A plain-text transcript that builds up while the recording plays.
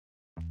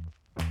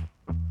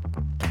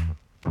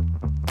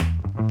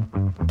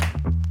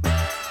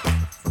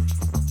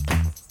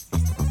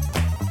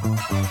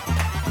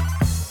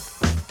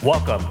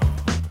Welcome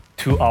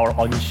to our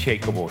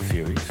Unshakable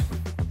series.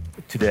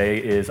 Today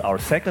is our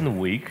second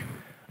week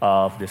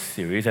of this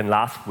series, and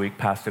last week,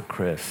 Pastor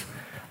Chris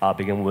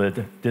began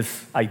with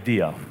this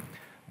idea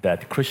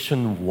that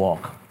Christian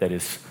walk that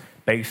is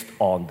based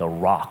on the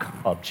rock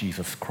of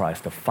Jesus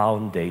Christ, the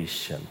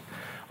foundation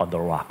on the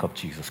rock of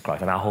Jesus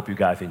Christ. And I hope you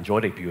guys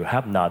enjoyed it. If you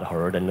have not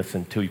heard and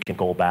listened to, you can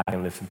go back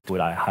and listen to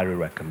it. I highly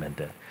recommend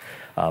it.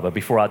 But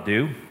before I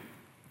do,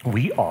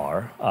 we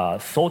are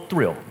so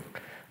thrilled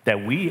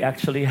that we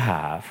actually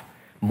have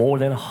more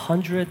than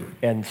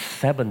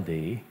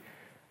 170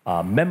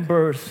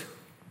 members,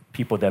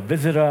 people that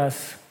visit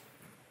us,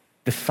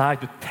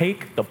 decide to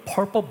take the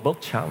Purple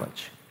Book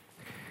Challenge.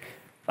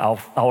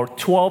 Our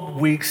 12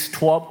 weeks,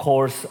 12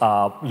 course,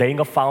 laying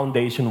a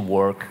foundation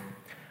work,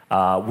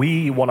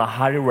 we want to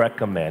highly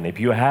recommend. If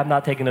you have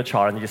not taken the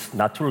challenge, it's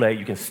not too late,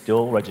 you can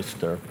still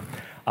register.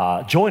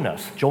 Join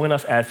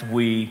us as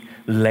we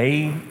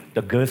lay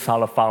the good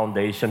solid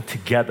foundation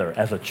together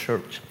as a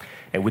church.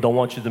 And we don't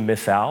want you to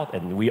miss out,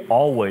 and we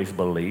always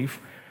believe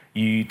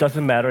it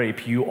doesn't matter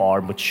if you are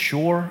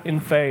mature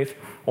in faith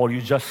or you're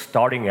just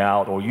starting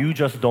out or you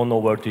just don't know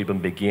where to even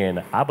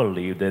begin. I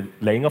believe that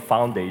laying a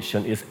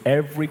foundation is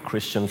every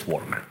Christian's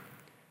work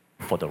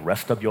for the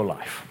rest of your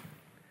life.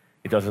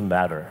 It doesn't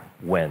matter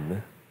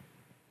when.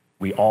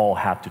 We all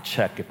have to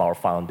check if our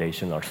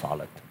foundations are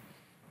solid.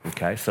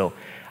 Okay, so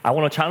I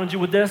want to challenge you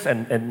with this,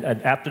 and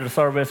after the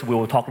service, we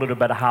will talk a little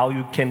bit about how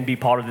you can be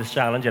part of this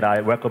challenge, and I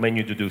recommend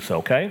you to do so,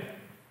 okay?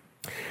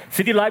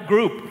 City Life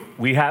Group.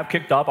 We have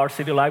kicked off our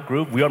City Life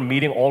Group. We are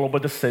meeting all over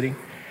the city,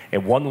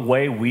 and one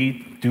way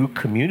we do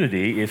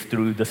community is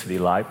through the City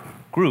Life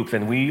groups,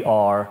 and we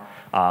are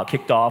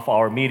kicked off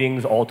our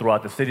meetings all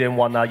throughout the city and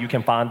whatnot. You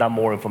can find out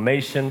more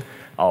information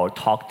or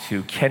talk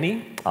to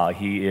Kenny.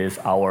 He is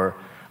our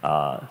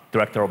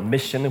director of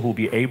mission, who will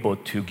be able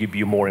to give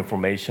you more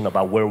information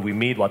about where we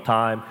meet, what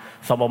time.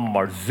 Some of them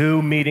are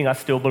Zoom meeting, I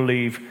still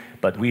believe,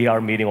 but we are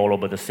meeting all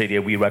over the city,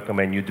 and we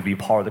recommend you to be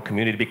part of the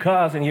community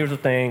because, and here's the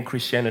thing,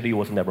 Christianity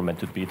was never meant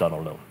to be done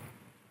alone.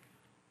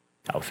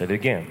 I'll say it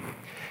again.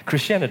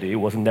 Christianity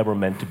was never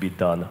meant to be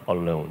done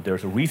alone.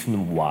 There's a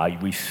reason why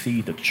we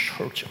see the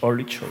church,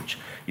 early church,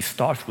 it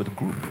starts with a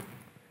group.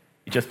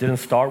 It just didn't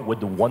start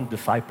with the one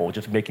disciple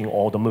just making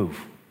all the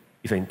move.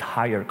 It's an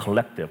entire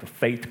collective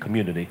faith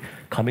community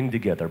coming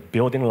together,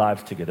 building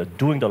lives together,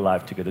 doing the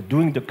life together,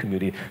 doing the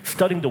community,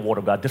 studying the Word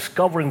of God,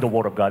 discovering the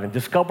Word of God, and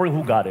discovering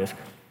who God is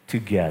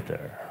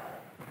together.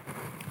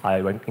 I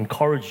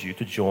encourage you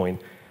to join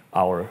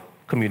our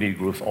community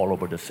groups all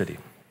over the city.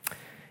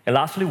 And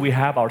lastly, we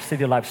have our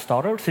City Life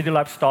Starter. City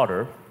Life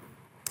Starter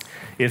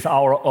is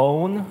our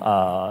own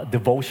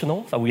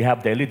devotional. So we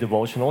have daily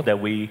devotional that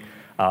we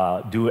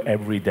do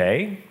every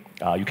day.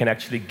 You can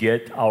actually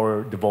get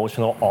our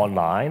devotional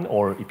online,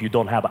 or if you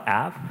don't have an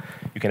app,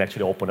 you can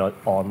actually open it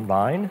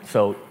online.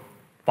 So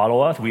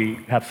follow us. We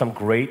have some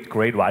great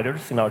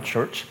writers in our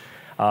church.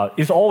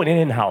 It's all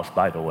in-house,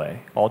 by the way.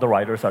 All the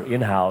writers are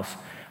in-house.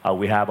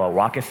 We have a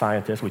rocket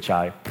scientist, which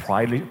I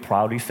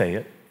proudly say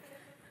it,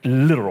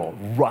 literal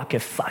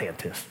rocket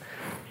scientist,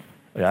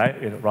 right?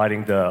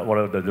 Writing one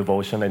of the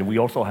devotion. And we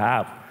also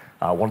have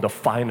one of the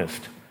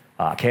finest.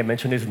 I can't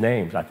mention his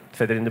name. I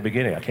said it in the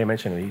beginning. I can't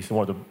mention it. He's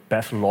one of the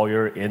best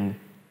lawyers in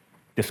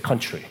this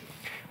country.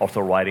 Also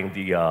writing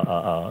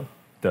the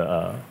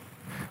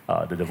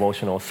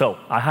devotional. So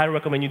I highly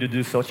recommend you to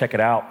do so. Check it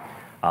out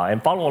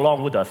and follow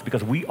along with us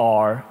because we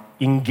are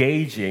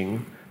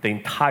engaging the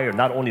entire,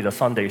 not only the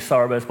Sunday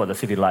service, but the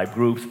City Life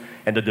groups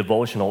and the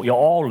devotional. You're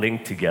all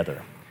linked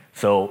together.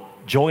 So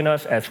join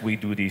us as we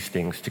do these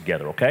things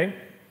together. Okay?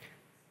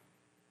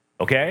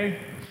 Okay?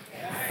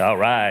 Yeah. All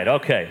right.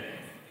 Okay.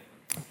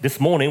 This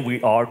morning,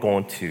 we are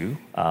going to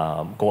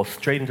go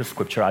straight into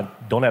Scripture. I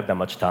don't have that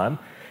much time.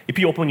 If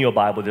you open your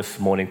Bible this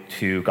morning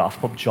to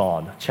Gospel of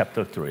John,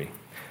 chapter 3.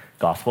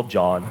 Gospel of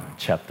John,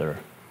 chapter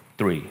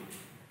 3.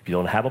 If you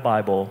don't have a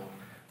Bible,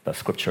 the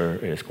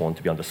Scripture is going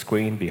to be on the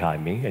screen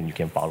behind me, and you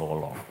can follow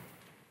along.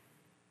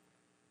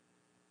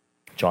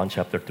 John,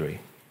 chapter 3.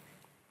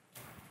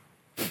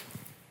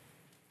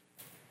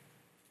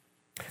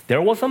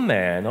 There was a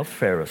man of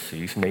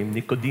Pharisees named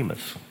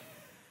Nicodemus,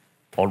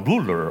 a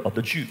ruler of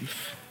the Jews.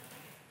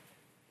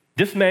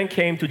 This man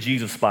came to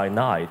Jesus by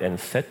night and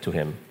said to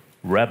him,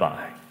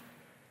 Rabbi,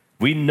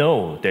 we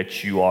know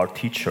that you are a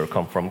teacher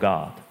come from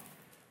God,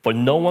 for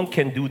no one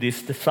can do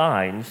these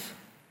signs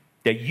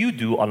that you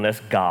do unless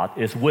God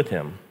is with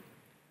him.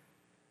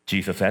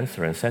 Jesus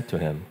answered and said to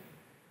him,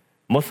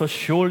 Most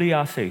assuredly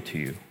I say to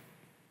you,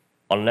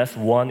 unless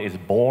one is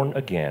born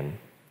again,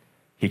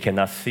 he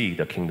cannot see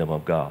the kingdom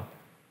of God.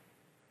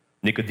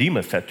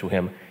 Nicodemus said to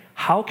him,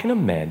 How can a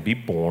man be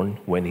born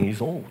when he is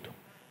old?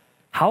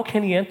 How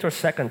can he enter a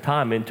second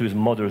time into his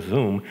mother's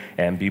womb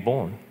and be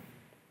born?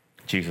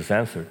 Jesus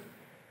answered,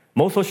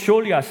 Most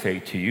assuredly I say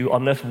to you,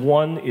 unless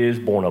one is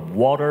born of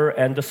water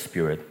and the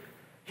Spirit,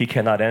 he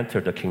cannot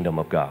enter the kingdom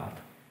of God.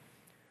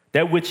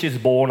 That which is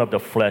born of the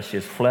flesh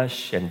is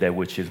flesh, and that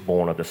which is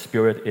born of the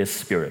Spirit is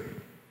spirit.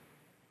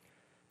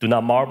 Do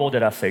not marvel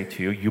that I say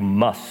to you, you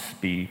must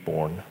be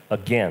born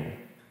again.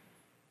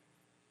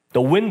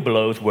 The wind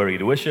blows where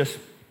it wishes,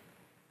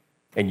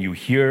 and you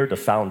hear the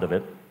sound of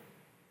it,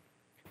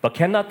 but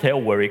cannot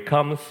tell where it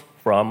comes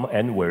from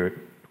and where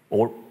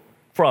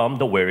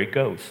it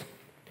goes.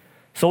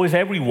 So is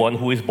everyone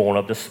who is born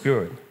of the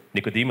Spirit.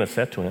 Nicodemus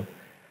said to him,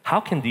 how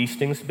can these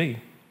things be?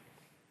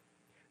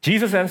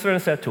 Jesus answered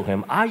and said to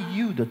him, are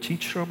you the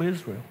teacher of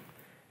Israel,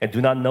 and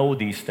do not know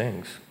these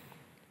things?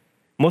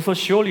 Most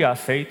assuredly I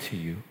say to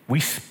you, we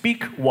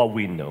speak what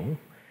we know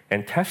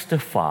and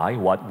testify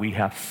what we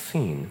have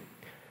seen,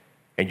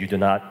 and you do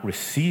not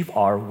receive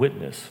our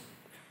witness.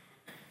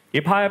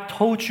 If I have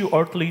told you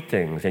earthly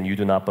things and you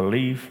do not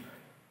believe,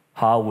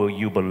 how will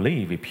you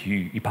believe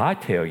if I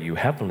tell you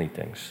heavenly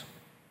things?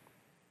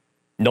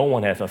 No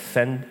one has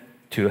ascended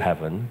to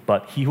heaven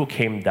but he who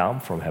came down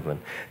from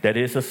heaven, that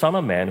is the Son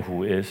of Man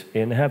who is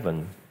in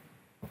heaven.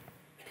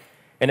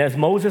 And as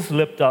Moses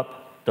lifted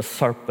up the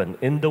serpent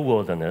in the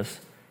wilderness,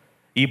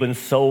 even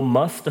so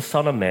must the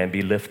Son of Man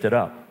be lifted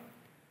up,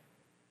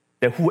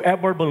 that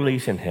whoever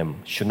believes in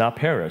him should not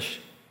perish,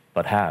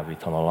 but have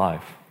eternal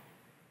life.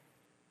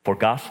 For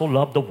God so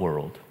loved the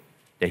world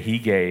that he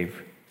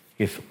gave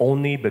his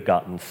only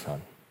begotten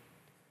Son,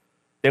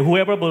 that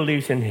whoever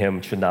believes in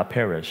him should not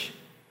perish,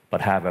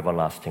 but have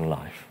everlasting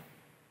life.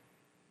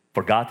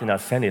 For God did not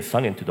send his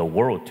Son into the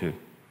world to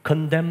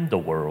condemn the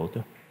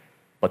world,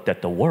 but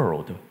that the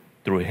world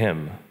through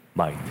him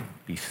might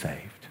be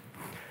saved.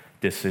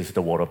 This is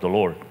the word of the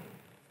Lord.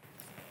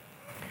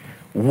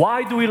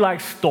 Why do we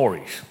like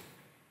stories?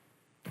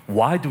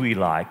 Why do we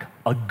like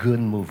a good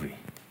movie?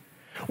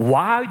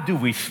 Why do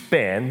we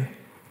spend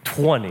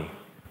 $20,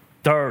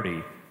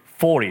 $30,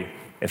 $40,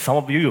 and some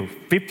of you,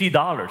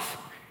 $50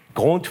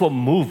 going to a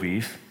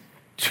movies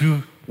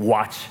to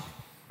watch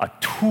a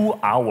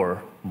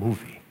 2-hour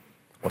movie,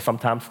 or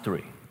sometimes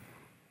 3?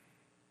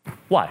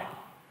 Why?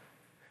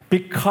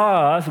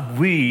 Because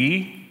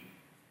we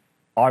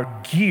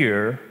are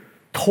geared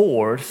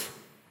towards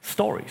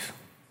stories.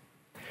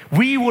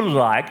 We would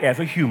like, as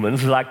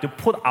humans, to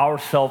put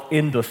ourselves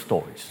in the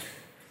stories.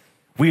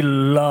 We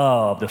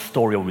love the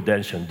story of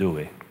redemption, do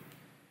we?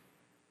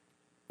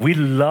 We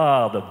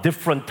love the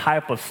different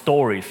type of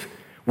stories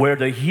where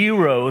the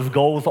heroes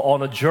goes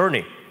on a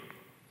journey,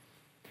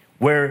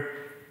 where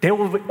they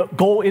will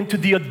go into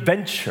the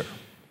adventure,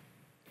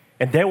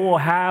 and they will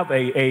have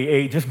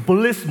a just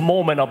bliss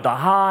moment of the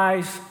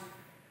highs,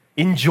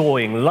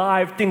 enjoying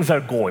life, things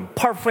are going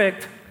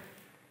perfect,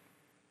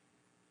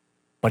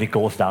 but it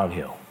goes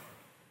downhill.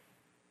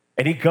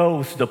 And it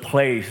goes to the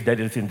place that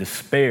is in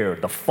despair,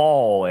 the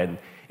fall, and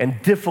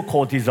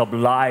difficulties of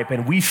life.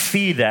 And we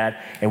see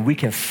that, and we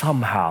can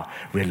somehow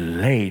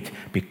relate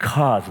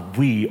because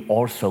we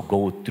also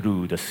go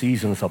through the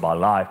seasons of our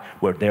life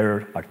where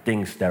there are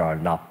things that are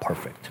not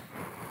perfect.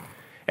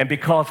 And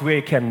because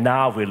we can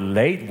now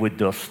relate with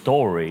the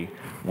story,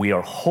 we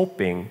are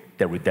hoping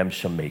that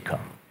redemption may come.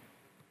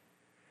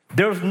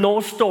 There's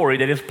no story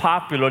that is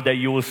popular that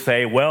you will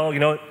say, well,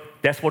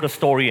 that's where the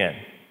story ends.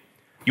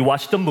 You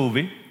watch the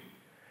movie,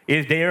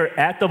 is there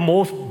at the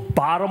most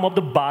bottom of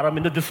the bottom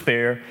in the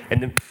despair,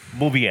 and the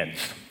movie ends.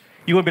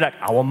 You're going to be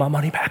like, I want my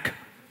money back.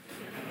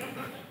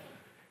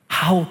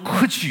 How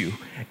could you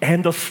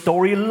end a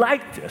story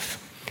like this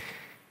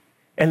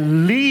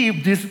and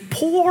leave these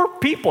poor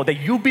people that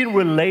you've been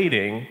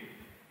relating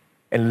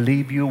and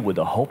leave you with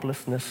a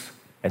hopelessness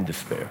and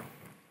despair?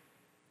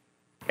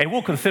 And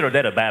we'll consider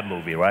that a bad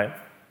movie, right?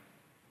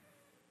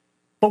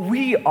 But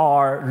we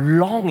are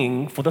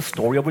longing for the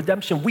story of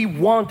redemption. We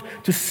want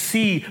to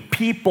see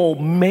people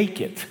make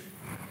it.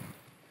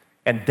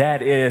 And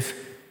that is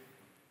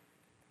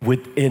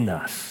within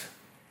us.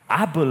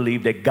 I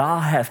believe that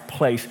God has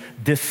placed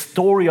this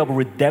story of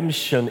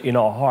redemption in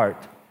our heart,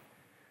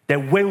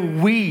 that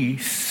when we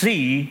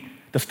see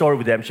the story of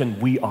redemption,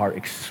 we are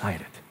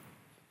excited.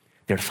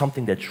 There's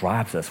something that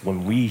drives us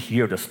when we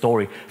hear the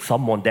story,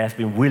 someone that's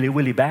been really,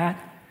 really bad,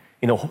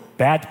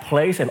 bad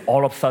place, and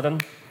all of a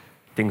sudden,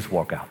 things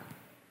work out.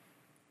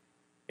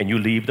 And you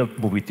leave the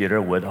movie theater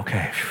with,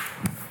 okay,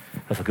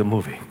 that's a good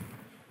movie,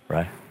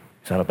 right?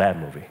 It's not a bad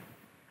movie.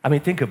 I mean,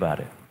 think about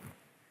it.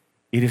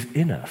 It is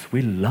in us.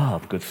 We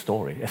love good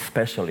story,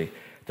 especially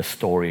the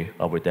story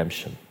of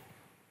redemption.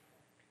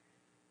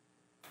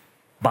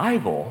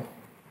 Bible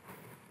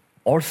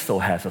also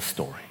has a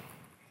story.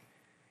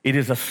 It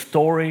is a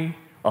story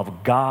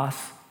of God's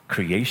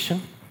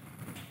creation.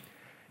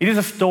 It is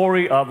a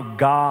story of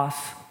God's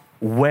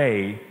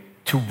way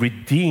to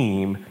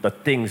redeem the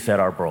things that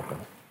are broken.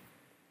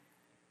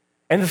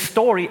 And the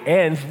story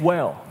ends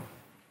well.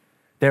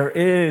 There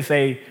is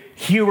a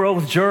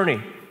hero's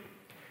journey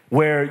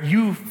where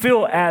you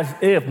feel as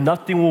if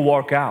nothing will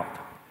work out.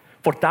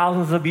 For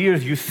thousands of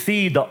years, you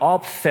see the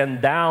ups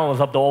and downs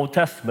of the Old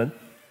Testament.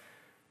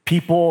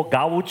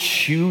 God will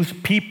choose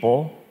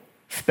people,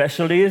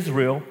 especially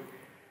Israel,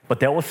 but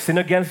they will sin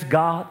against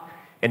God,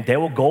 and they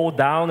will go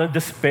down in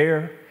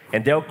despair,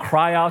 and they'll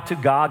cry out to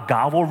God.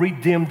 God will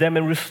redeem them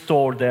and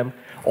restore them,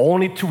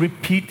 only to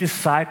repeat this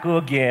cycle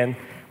again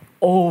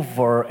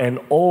over and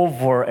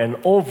over and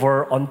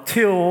over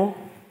until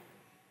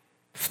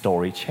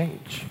story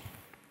change.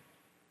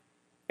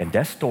 And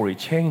that story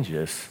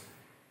changes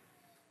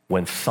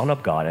when Son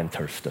of God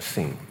enters the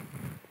scene.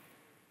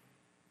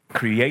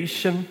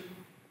 Creation,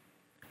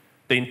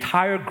 the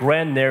entire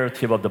grand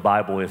narrative of the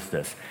Bible is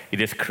this.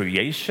 It is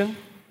creation,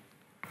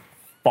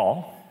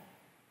 fall,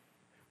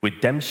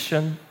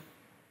 redemption,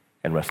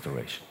 and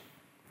restoration.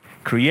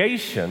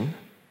 Creation,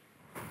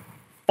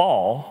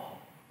 fall,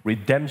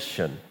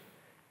 redemption,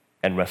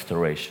 and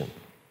restoration.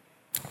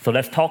 So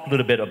let's talk a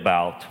little bit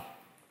about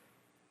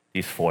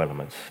these four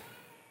elements.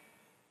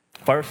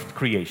 First,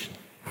 creation.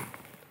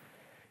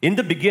 In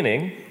the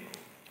beginning,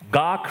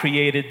 God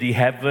created the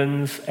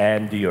heavens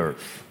and the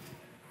earth.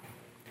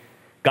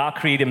 God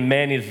created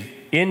man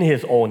in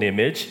his own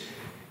image.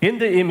 In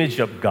the image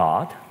of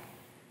God,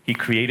 he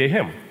created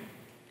him.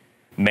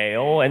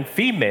 Male and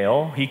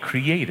female, he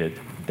created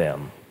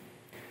them.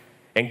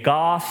 And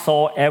God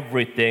saw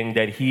everything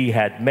that he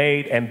had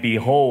made, and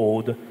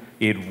behold,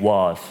 it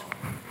was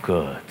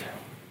good.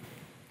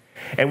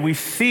 And we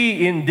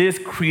see in this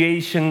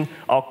creation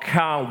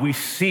account, we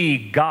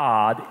see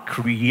God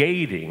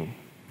creating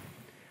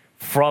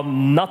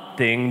from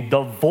nothing,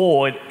 the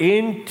void,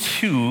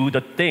 into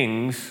the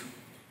things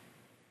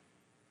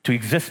to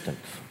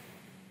existence.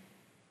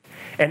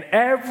 And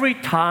every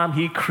time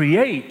he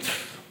creates,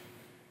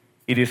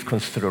 it is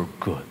considered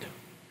good.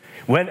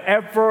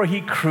 Whenever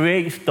he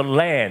creates the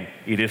land,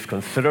 it is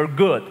considered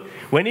good.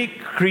 When he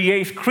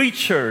creates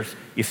creatures,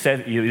 he says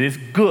it is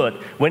good.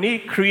 When he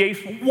creates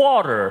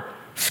water,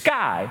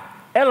 sky,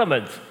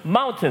 elements,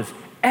 mountains,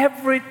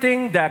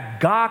 everything that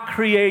God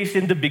creates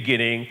in the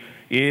beginning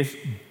is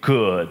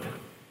good.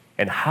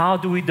 And how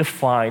do we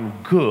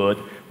define good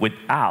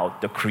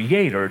without the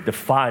Creator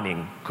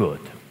defining good?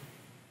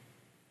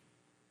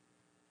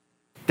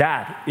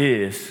 That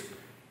is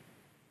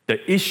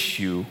the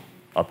issue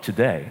of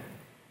today.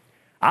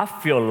 I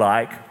feel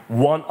like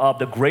one of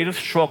the greatest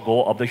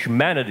struggles of the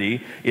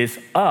humanity is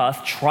us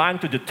trying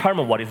to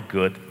determine what is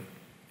good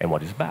and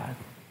what is bad.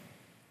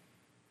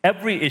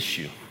 Every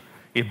issue,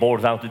 it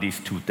boils down to these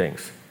two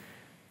things.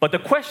 But the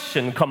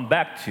question comes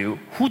back to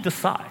who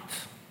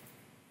decides?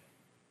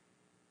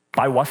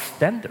 By what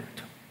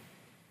standard?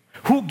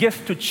 Who gets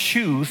to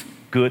choose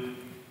good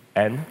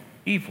and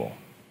evil?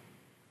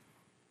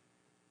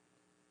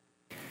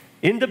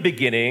 In the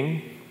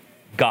beginning,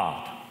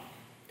 God.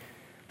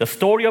 The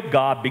story of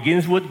God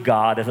begins with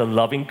God as a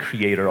loving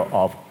creator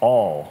of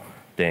all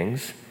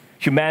things.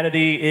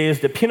 Humanity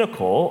is the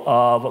pinnacle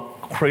of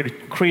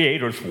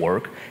Creator's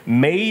work,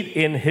 made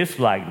in His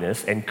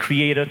likeness and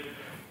created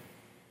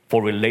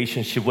for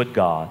relationship with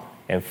God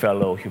and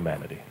fellow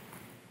humanity.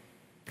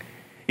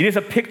 It is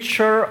a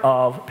picture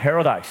of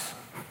paradise.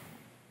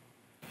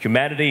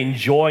 Humanity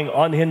enjoying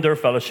unhindered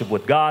fellowship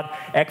with God,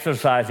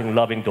 exercising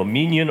loving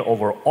dominion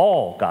over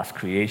all God's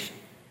creation,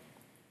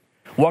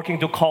 working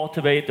to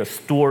cultivate the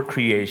steward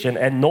creation,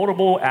 and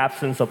notable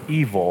absence of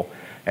evil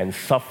and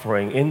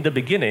suffering. In the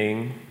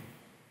beginning,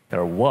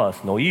 there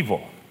was no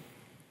evil.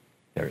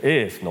 There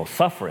is no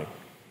suffering.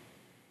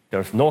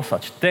 There's no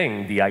such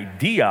thing. The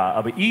idea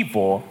of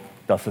evil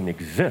doesn't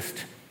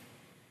exist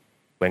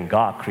when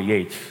God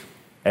creates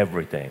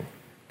everything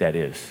that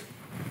is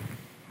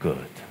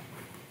good.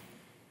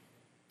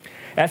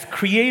 As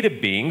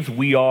created beings,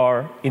 we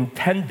are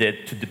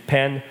intended to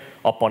depend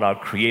upon our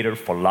Creator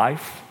for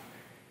life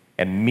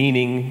and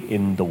meaning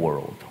in the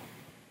world.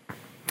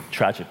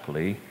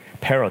 Tragically,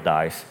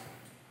 paradise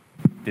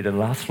didn't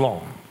last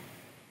long.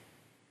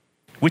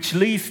 Which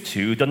leads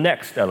to the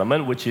next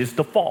element, which is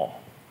the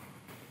fall.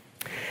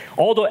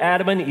 Although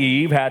Adam and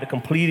Eve had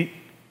complete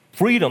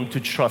freedom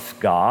to trust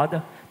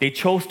God, they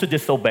chose to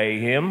disobey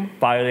Him,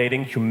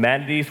 violating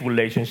humanity's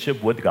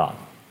relationship with God.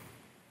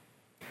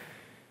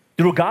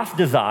 Through God's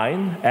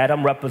design,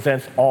 Adam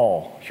represents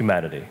all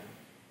humanity.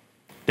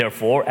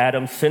 Therefore,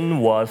 Adam's sin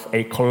was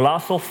a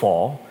colossal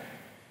fall,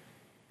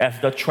 as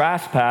the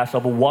trespass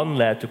of one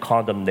led to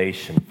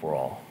condemnation for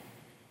all.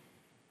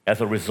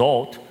 As a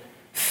result,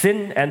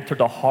 sin entered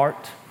the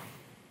heart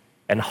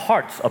and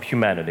hearts of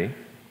humanity,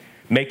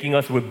 making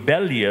us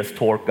rebellious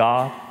toward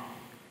God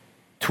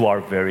to our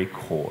very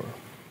core.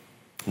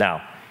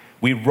 Now,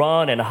 we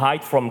run and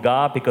hide from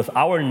God because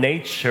our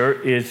nature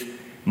is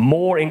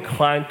more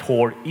inclined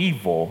toward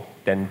evil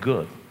than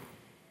good,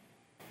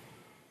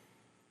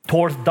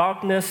 towards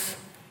darkness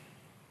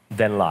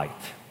than light.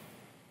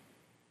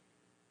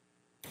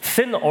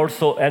 Sin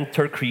also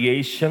entered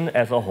creation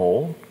as a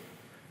whole,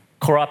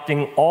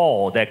 corrupting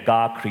all that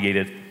God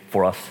created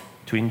for us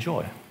to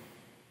enjoy.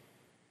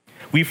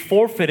 We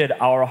forfeited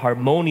our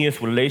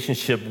harmonious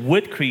relationship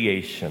with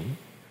creation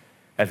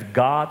as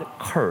God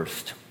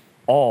cursed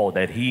all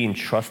that He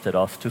entrusted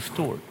us to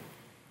steward.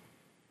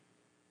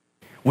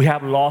 We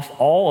have lost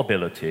all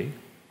ability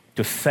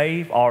to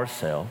save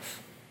ourselves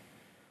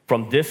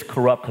from this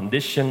corrupt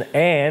condition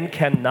and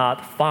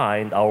cannot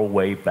find our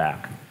way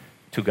back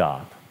to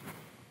God.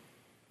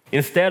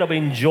 Instead of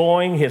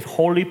enjoying His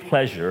holy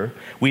pleasure,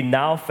 we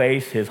now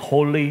face His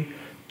holy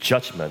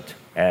judgment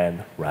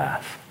and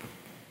wrath.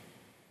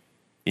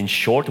 In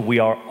short, we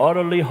are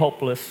utterly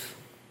hopeless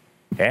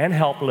and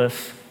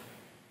helpless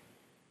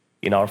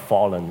in our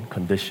fallen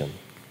condition.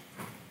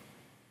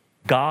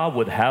 God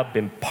would have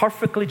been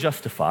perfectly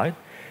justified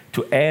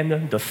to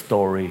end the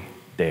story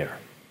there.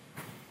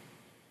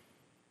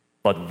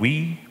 But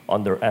we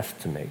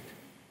underestimate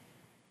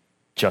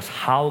just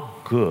how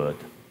good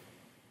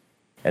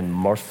and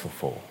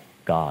merciful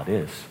God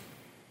is.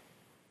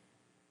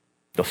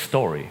 The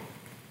story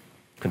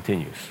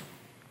continues.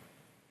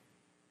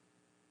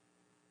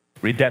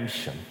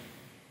 Redemption.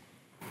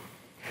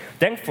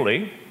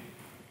 Thankfully,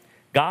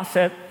 God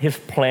set his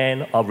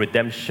plan of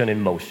redemption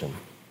in motion.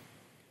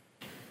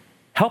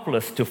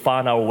 Helpless to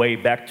find our way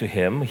back to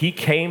him, he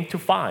came to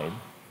find,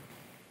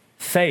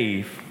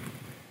 save,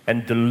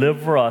 and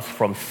deliver us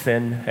from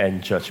sin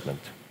and judgment.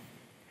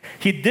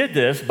 He did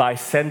this by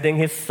sending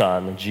his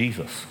son,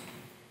 Jesus.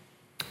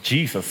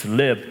 Jesus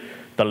lived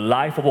the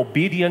life of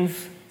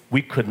obedience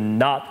we could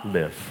not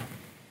live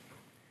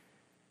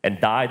and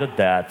died a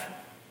death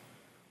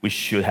we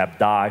should have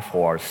died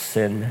for our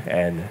sin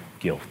and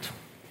guilt.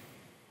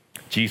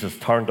 Jesus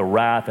turned the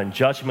wrath and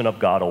judgment of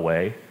God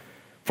away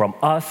from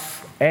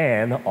us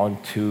and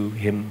onto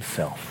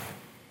himself.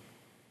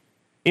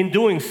 In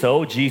doing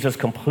so, Jesus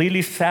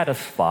completely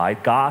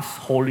satisfied God's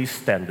holy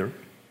standard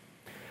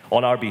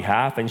on our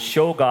behalf and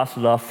showed God's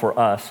love for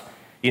us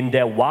in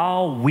that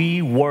while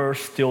we were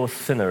still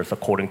sinners,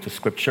 according to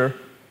Scripture,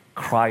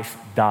 Christ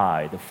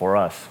died for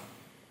us.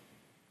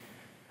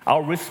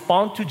 Our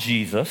response to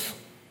Jesus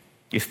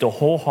is to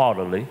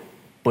wholeheartedly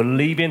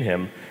believe in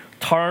him,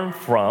 turn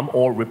from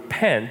or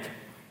repent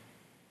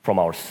from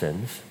our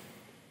sins,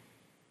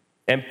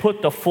 and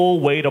put the full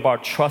weight of our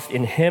trust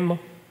in him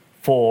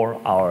for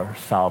our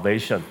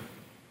salvation.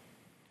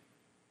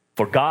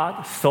 For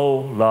God so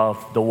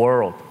loved the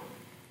world,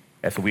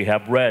 as we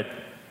have read,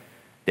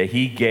 that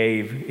he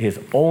gave his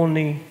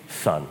only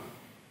Son,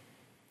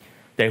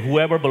 that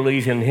whoever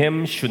believes in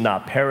him should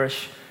not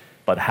perish,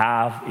 but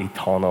have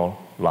eternal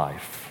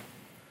life.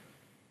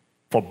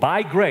 For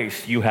by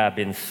grace you have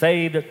been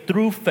saved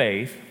through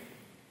faith,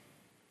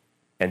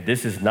 and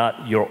this is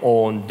not your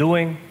own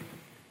doing.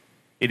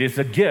 It is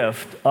a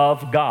gift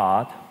of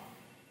God,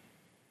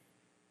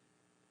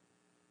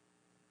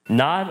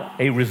 not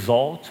a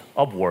result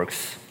of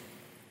works,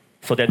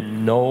 so that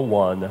no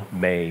one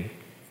may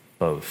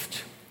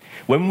boast.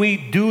 When we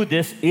do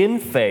this in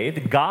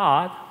faith,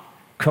 God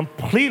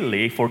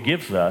completely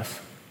forgives us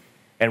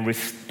and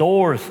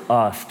restores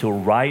us to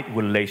right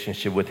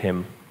relationship with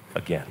him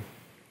again.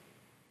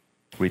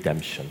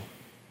 Redemption.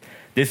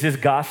 This is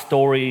God's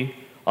story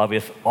of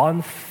his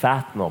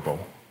unfathomable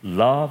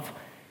love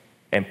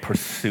and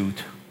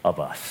pursuit of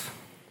us.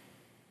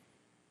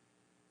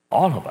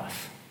 All of us.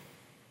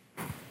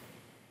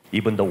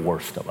 Even the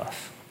worst of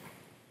us.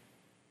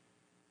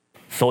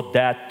 So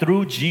that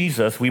through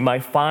Jesus we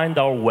might find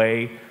our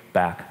way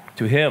back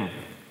to him.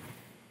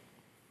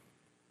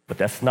 But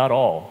that's not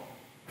all.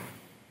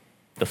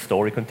 The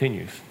story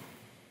continues.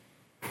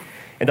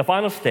 And the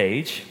final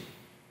stage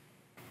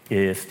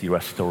is the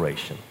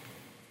restoration.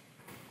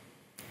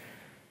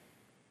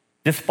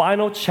 This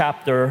final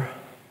chapter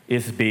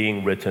is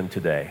being written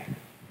today.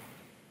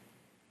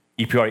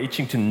 If you are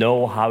itching to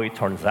know how it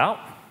turns out,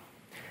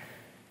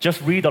 just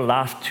read the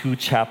last two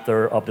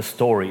chapters of the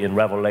story in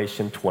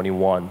Revelation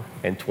 21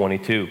 and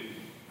 22.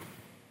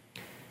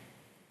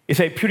 It's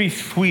a pretty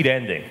sweet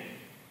ending.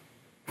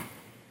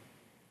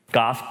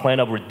 God's plan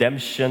of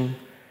redemption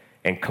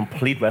and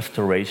complete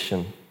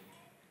restoration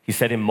he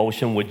set in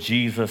motion with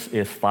Jesus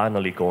is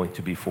finally going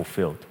to be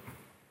fulfilled.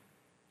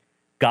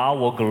 God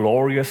will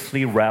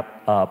gloriously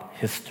wrap up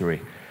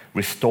history,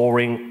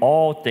 restoring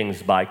all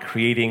things by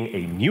creating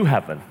a new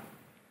heaven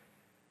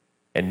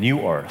and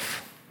new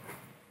earth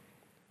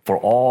for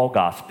all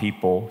God's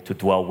people to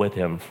dwell with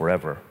him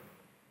forever,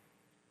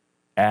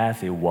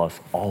 as it was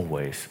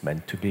always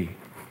meant to be.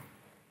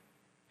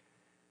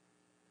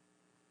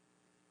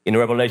 In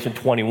Revelation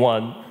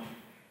 21,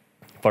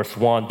 verse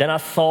 1, then I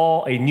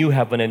saw a new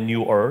heaven and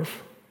new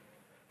earth,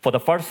 for the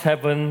first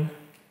heaven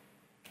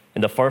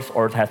and the first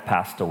earth has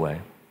passed away,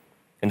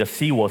 and the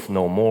sea was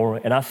no more.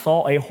 And I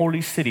saw a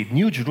holy city,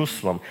 New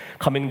Jerusalem,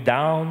 coming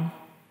down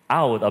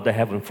out of the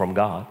heaven from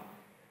God,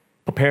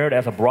 prepared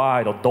as a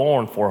bride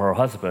adorned for her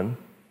husband.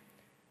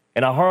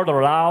 And I heard a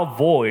loud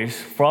voice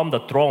from the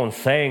throne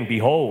saying,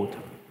 behold,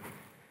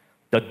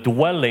 the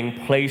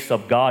dwelling place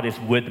of God is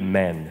with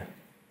men.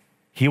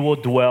 He will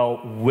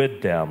dwell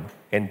with them,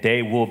 and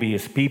they will be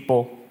his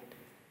people,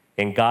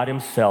 and God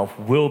himself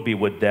will be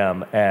with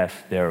them as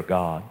their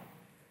God.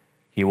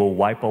 He will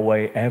wipe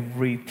away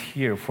every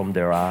tear from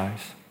their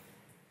eyes,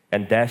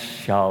 and death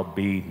shall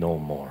be no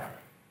more.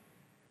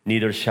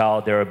 Neither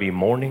shall there be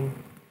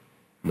mourning,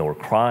 nor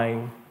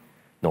crying,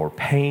 nor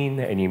pain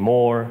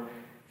anymore,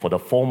 for the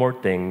former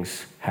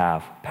things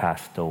have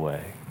passed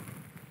away.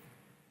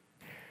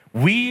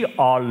 We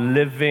are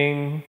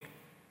living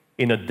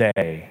in a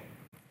day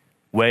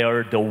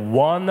where the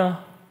one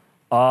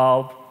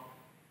of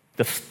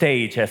the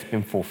stage has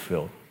been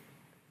fulfilled.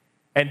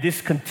 And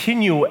this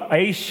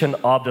continuation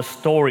of the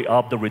story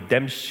of the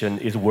redemption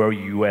is where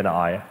you and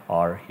I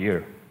are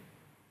here.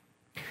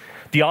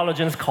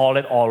 Theologians call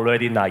it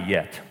already not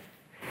yet.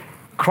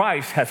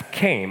 Christ has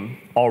came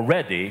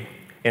already,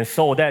 and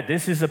so that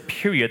this is a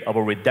period of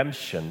a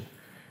redemption.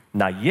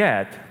 Not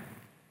yet,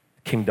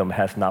 kingdom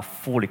has not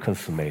fully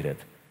consummated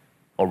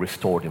or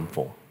restored in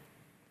full.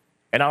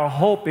 And our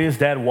hope is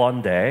that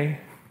one day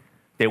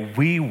that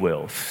we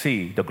will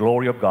see the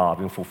glory of God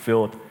being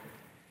fulfilled.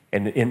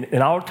 And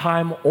in our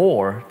time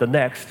or the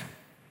next,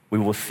 we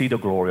will see the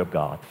glory of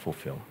God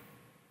fulfilled.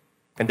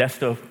 And that's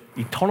the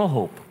eternal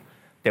hope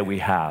that we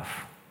have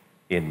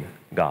in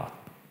God.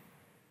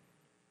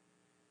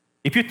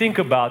 If you think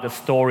about the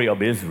story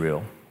of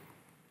Israel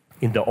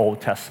in the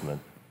Old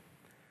Testament,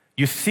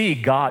 you see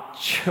God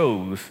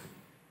chose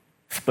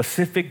a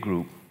specific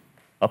group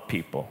of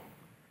people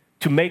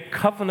to make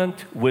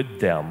covenant with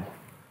them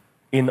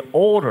in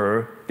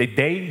order that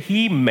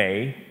He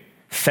may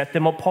set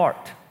them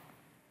apart.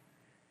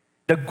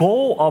 The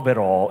goal of it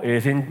all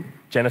is in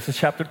Genesis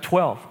chapter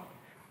 12.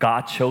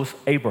 God chose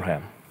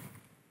Abraham.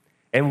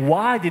 And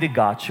why did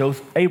God chose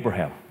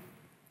Abraham?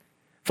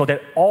 So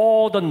that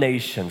all the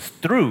nations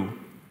through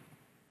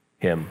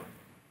him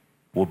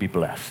will be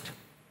blessed.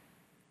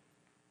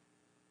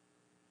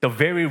 The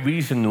very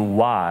reason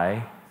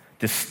why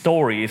this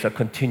story is a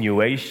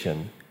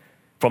continuation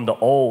from the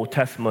Old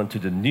Testament to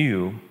the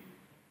New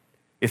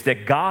is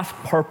that God's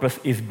purpose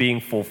is being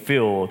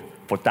fulfilled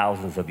for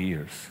thousands of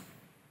years.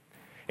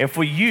 And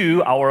for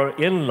you,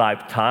 in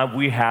lifetime,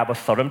 we have a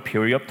certain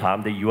period of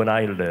time that you and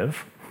I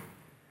live.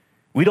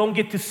 We don't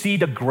get to see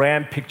the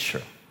grand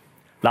picture.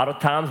 A lot of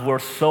times we're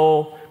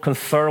so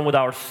concerned with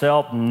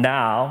ourselves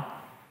now,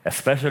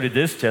 especially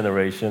this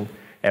generation.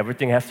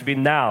 Everything has to be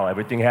now.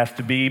 Everything has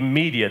to be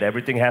immediate.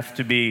 Everything has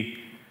to be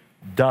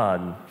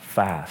done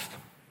fast.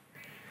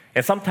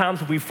 And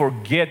sometimes we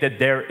forget that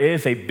there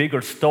is a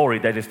bigger story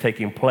that is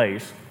taking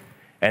place,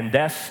 and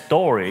that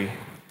story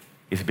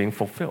is being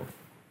fulfilled.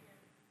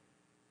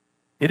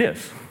 It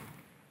is.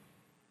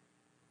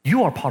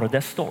 You are part of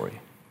that story.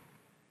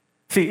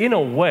 See, in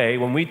a way,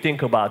 when we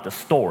think about the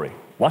story,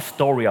 what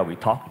story are we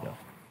talking of?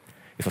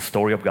 It's a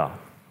story of God.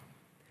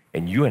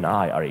 And you and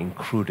I are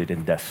included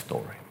in that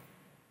story.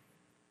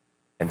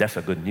 And that's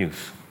the good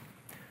news,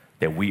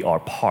 that we are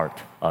part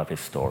of His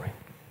story.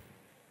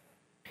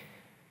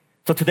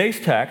 So today's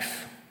text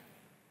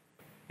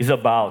is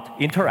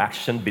about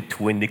interaction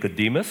between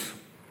Nicodemus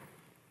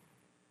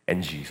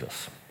and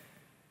Jesus.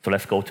 So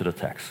let's go to the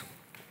text.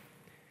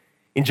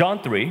 In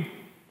John 3,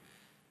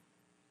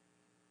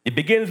 it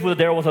begins with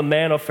there was a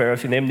man of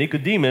Pharisee named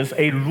Nicodemus,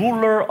 a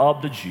ruler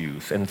of the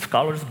Jews. And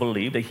scholars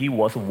believe that he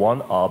was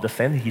one of the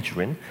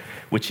Sanhedrin,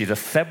 which is a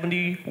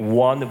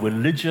 71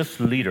 religious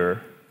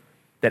leader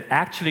that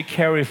actually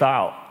carries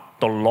out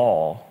the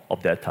law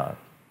of that time.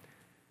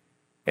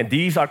 And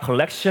these are a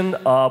collection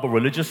of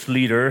religious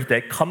leaders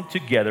that come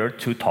together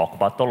to talk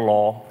about the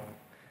law,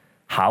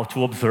 how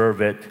to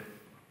observe it,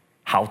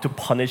 how to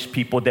punish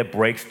people that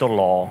breaks the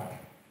law.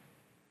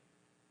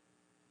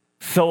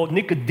 So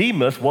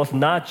Nicodemus was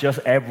not just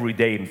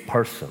everyday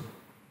person.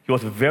 He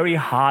was very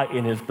high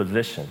in his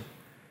position.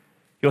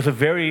 He was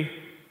very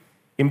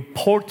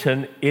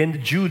important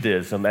in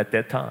Judaism at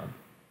that time.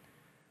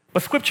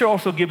 But Scripture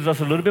also gives us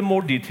a little bit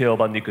more detail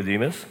about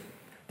Nicodemus,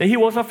 that he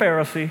was a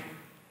Pharisee.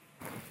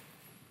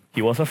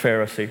 He was a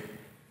Pharisee.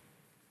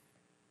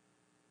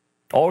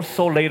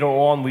 Also, later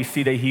on, we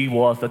see that he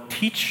was a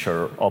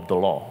teacher of the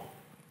law.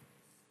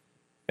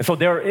 And so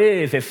there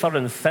is a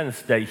certain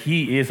sense that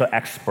he is an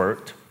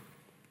expert.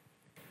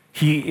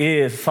 He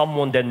is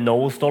someone that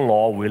knows the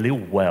law really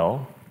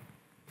well.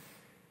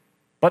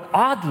 But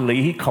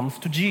oddly, he comes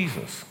to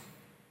Jesus.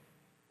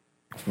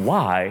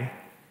 Why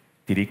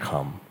did he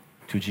come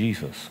to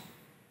Jesus?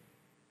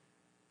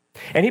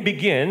 And he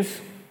begins,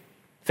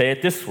 say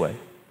it this way.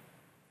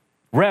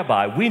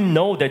 Rabbi, we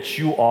know that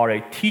you are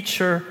a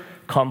teacher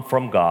come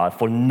from God,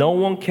 for no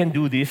one can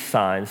do these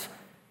signs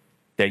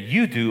that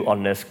you do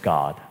unless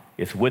God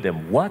is with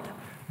him. What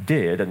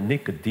did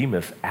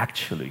Nicodemus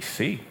actually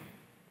see?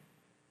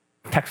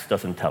 Text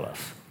doesn't tell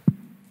us.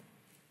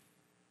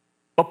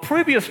 A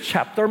previous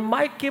chapter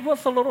might give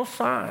us a little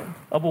sign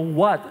of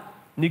what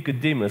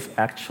Nicodemus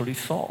actually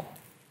saw.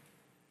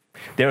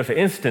 There's an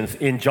instance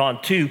in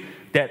John 2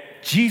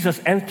 that Jesus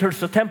enters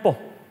the temple.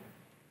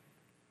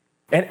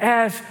 And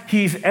as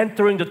he's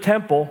entering the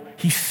temple,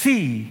 he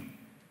sees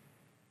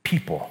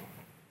people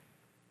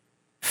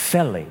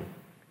selling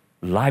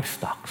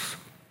livestock,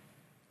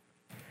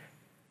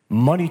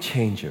 money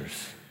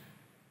changers.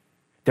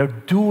 They're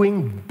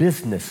doing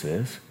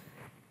businesses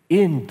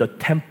in the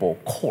temple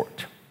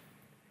court.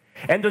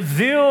 And the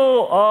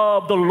zeal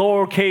of the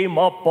Lord came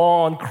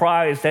upon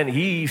Christ, and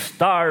he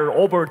started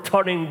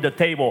overturning the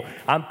table.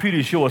 I'm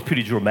pretty sure it was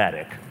pretty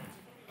dramatic.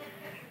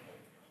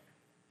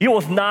 It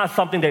was not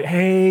something that,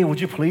 hey, would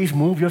you please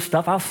move your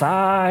stuff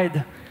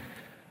outside?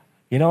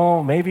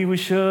 Maybe we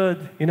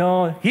should.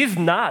 He's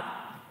not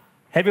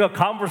having a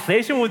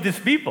conversation with these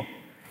people.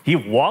 He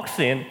walks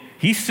in,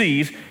 he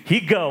sees,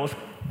 he goes,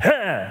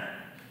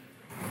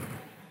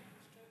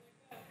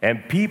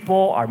 and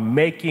people are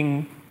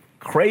making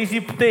crazy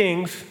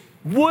things.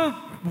 Why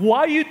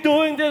are you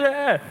doing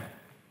that?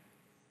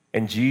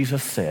 And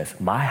Jesus says,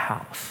 my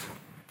house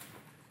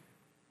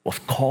was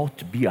called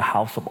to be a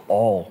house of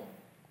all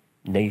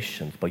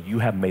nations, but you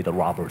have made a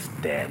robber's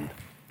den.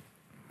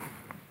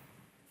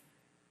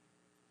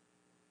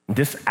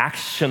 This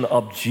action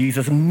of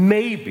Jesus,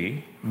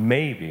 maybe,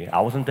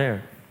 I wasn't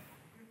there.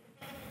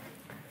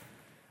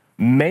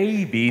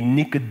 Maybe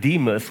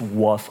Nicodemus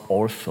was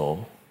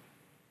also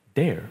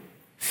there,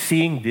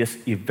 seeing this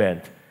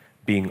event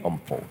being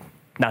unfold.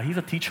 Now, he's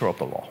a teacher of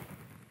the law.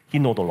 He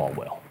knows the law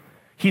well.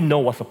 He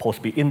knows what's supposed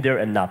to be in there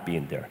and not be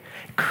in there.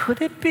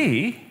 Could it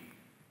be,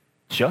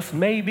 just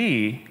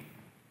maybe,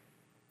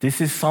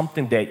 this is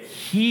something that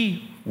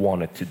he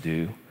wanted to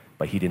do,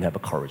 but he didn't have the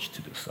courage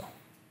to do so?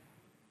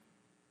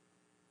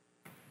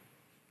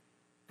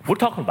 We're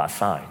talking about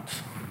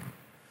signs.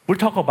 We're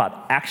talking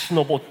about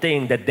actionable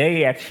things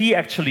that he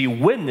actually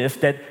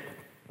witnessed that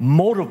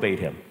motivate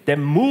him, that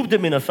moved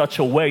him in such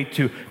a way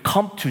to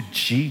come to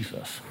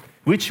Jesus,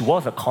 which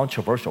was a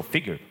controversial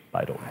figure,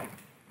 by the way.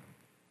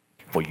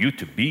 For you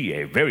to be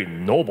a very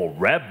noble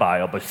rabbi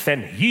of a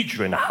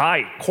Sanhedrin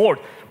high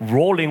court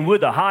rolling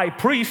with a high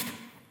priest,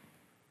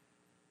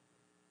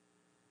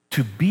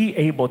 to be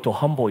able to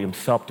humble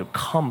himself to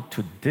come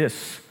to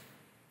this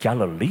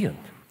Galilean.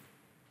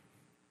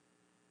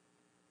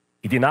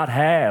 He did not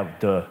have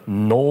the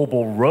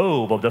noble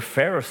robe of the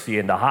Pharisee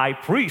and the high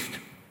priest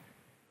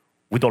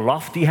with a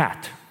lofty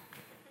hat.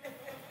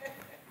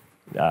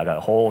 I got a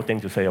whole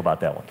thing to say about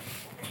that one.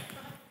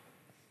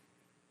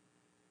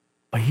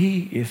 But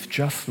he is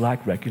just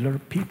like regular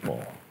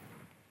people.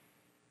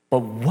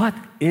 But what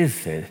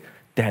is it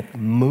that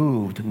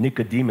moved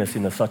Nicodemus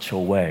in such a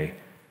way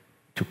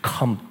to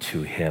come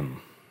to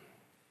him?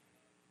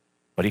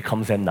 But he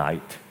comes at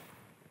night,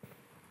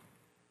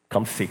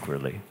 comes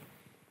secretly.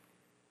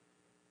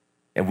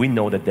 And we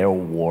know that there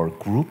were a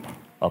group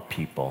of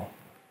people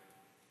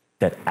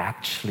that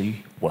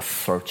actually was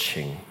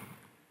searching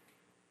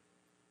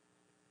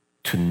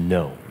to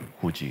know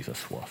who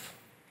Jesus was.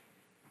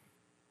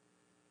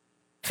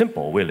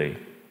 Simple, really.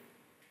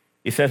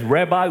 It says,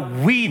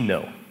 Rabbi, we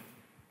know.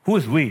 Who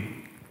is we?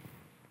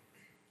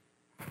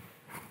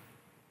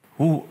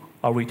 Who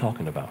are we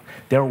talking about?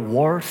 There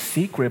were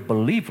secret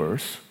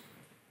believers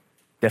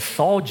that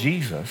saw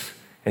Jesus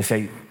and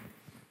say,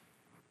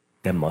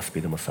 that must be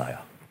the Messiah.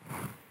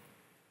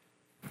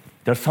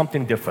 There's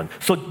something different.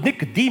 So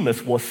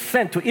Nicodemus was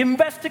sent to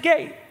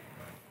investigate.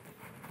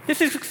 This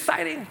is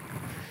exciting.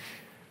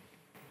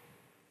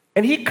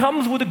 And he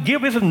comes to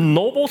give his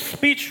noble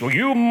speech.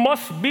 You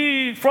must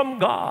be from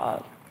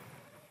God.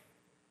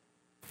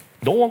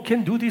 No one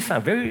can do this.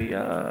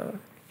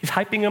 He's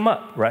hyping him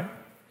up, right?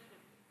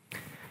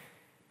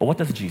 But what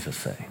does Jesus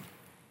say?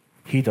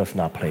 He does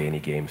not play any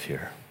games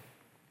here.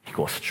 He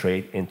goes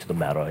straight into the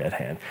matter at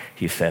hand.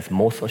 He says,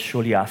 most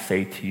assuredly I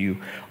say to you,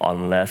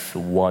 unless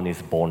one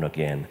is born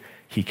again,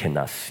 he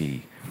cannot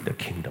see the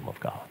kingdom of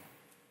God.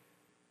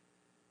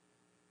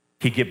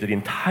 He gives the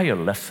entire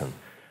lesson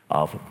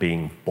of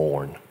being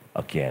born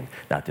again.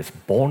 Now, this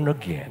born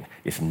again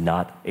is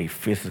not a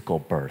physical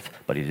birth,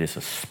 but it is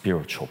a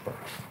spiritual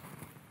birth.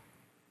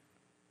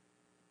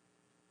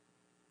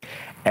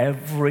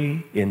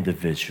 Every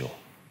individual,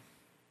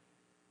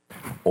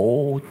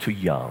 old to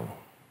young,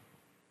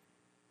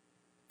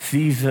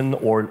 seasoned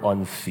or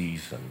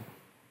unseasoned,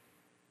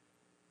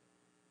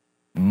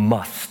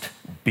 must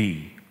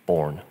be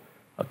born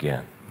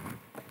again.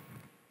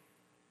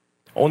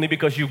 Only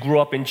because you grew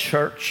up in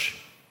church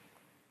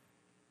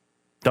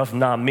does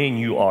not mean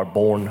you are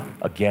born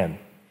again.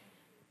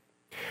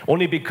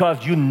 Only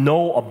because you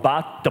know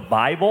about the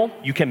Bible,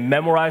 you can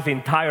memorize the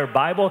entire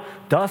Bible,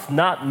 does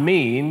not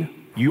mean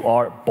you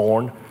are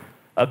born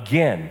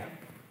again.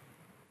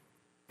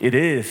 It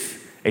is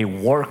a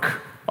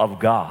work of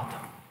God.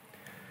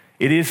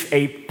 It is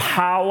a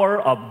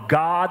power of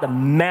God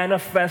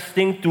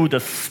manifesting through the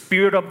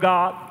Spirit of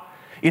God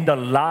in the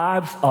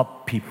lives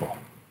of people.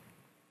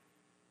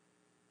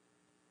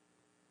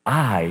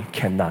 I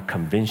cannot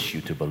convince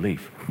you to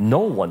believe. No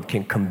one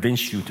can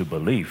convince you to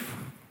believe.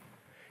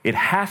 It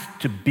has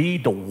to be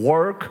the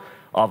work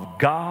of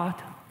God,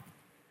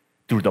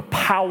 through the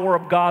power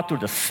of God, through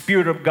the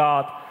Spirit of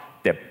God,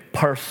 that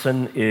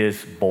person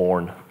is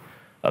born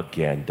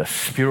again. The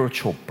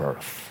spiritual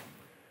birth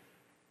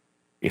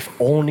is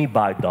only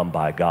done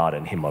by God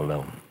and Him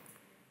alone.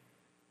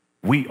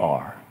 We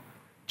are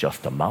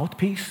just a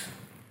mouthpiece.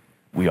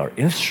 We are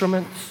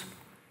instruments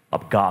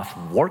of God's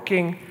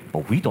working,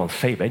 but we don't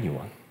save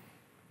anyone.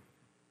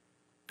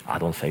 I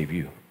don't save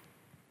you.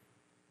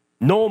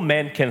 No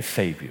man can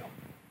save you.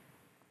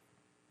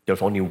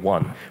 There's only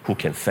one who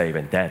can save,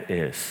 and that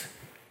is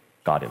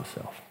God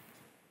Himself.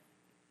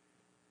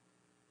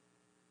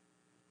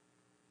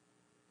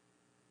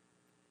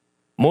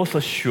 Most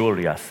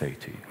assuredly, I say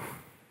to you,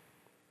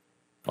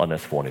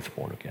 unless one is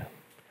born again.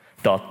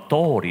 The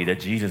authority that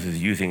Jesus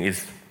is using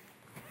is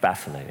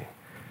fascinating.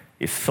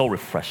 It's so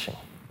refreshing.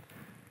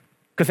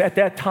 Because at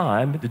that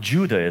time, the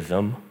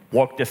Judaism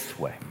worked this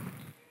way.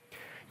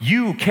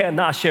 you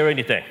cannot share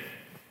anything.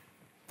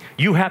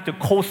 You have to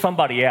call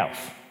somebody else.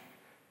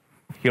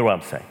 Hear what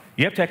I'm saying?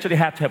 You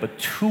have to have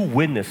two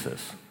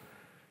witnesses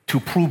to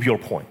prove your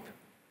point.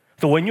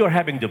 So when you're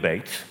having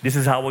debates, this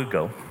is how it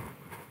go.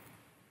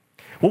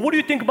 Well, what do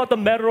you think about the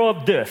matter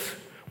of this?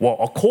 Well,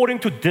 according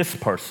to this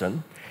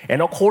person,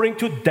 and according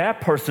to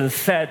that person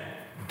said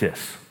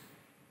this.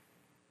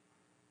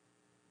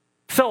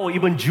 So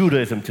even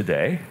Judaism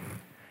today,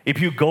 if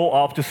you go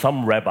up to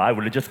some rabbi,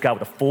 religious guy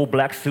with a full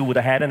black suit, with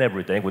a hat and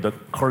everything, with a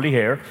curly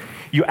hair,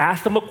 you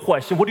ask them a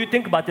question, what do you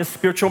think about this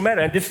spiritual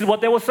matter? And this is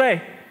what they will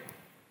say.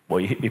 Well,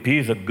 if he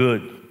is a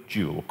good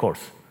Jew, of course.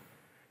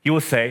 He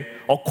will say,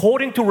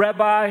 according to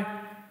Rabbi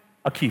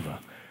Akiva,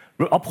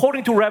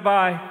 according to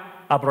Rabbi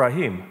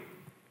Abraham,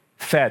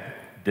 said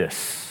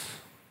this.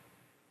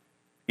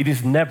 It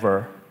is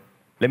never,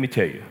 let me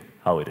tell you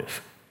how it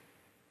is.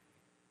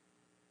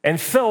 And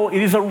so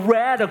it is a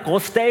radical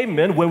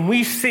statement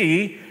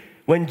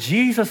when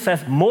Jesus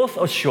says, most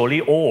assuredly,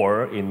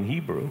 or in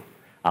Hebrew,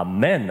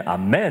 amen,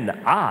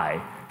 amen,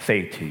 I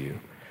say to you.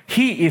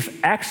 He is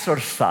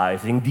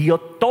exercising the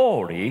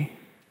authority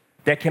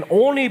that can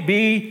only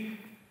be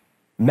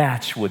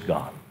matched with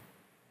God.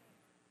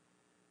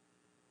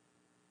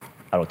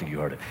 I don't think you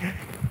heard it.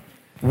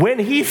 When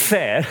he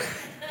said,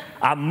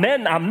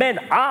 amen, amen,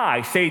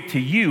 I say to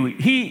you,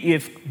 he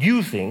is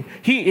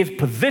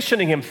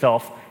positioning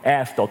himself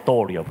as the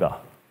authority of God.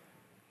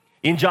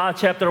 In John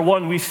chapter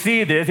 1, we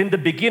see this. In the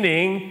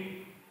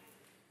beginning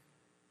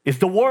is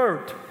the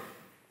Word.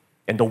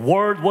 And the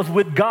Word was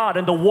with God,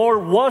 and the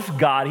Word was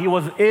God. He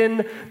was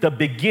in the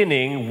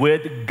beginning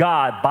with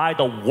God. By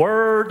the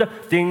Word,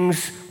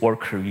 things were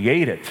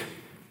created.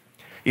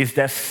 It's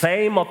that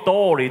same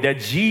authority that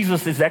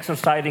Jesus is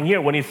exercising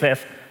here when he says,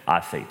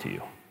 I say to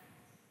you.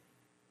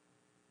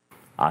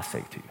 I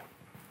say to you.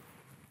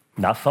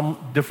 Not some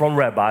different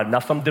rabbi,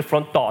 not some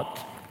different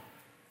thought.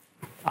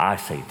 I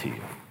say to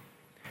you.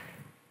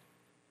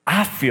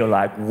 I feel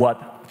like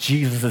what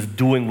Jesus is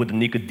doing with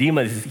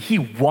Nicodemus is he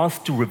wants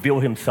to reveal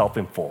himself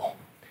in full,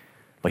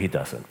 but he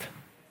doesn't.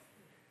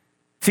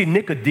 See,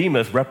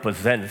 Nicodemus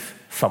represents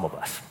some of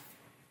us,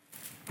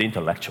 the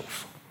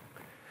intellectuals.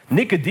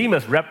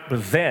 Nicodemus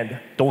represents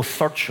those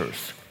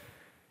searchers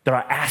that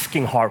are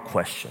asking hard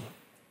questions.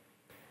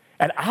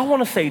 And I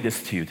want to say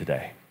this to you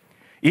today.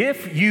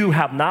 If you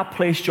have not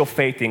placed your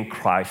faith in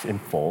Christ in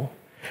full,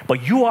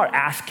 but you are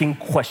asking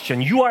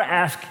questions, you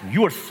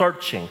are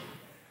searching,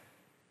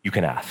 you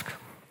can ask.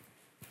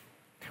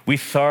 We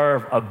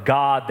serve a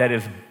God that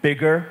is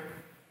bigger.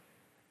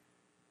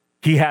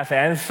 He has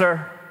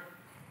answer.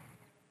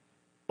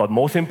 But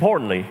most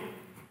importantly,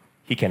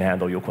 he can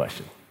handle your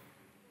question.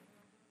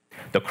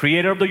 The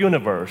creator of the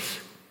universe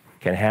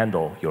can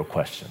handle your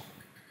question.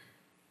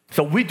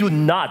 So we do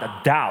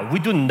not doubt, we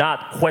do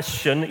not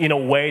question in a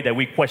way that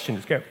we question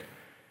his character.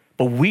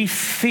 But we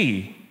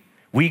see,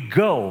 we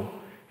go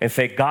and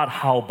say, God,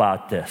 how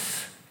about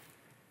this?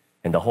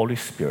 And the Holy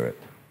Spirit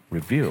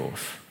reveals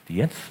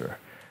the answer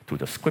through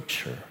the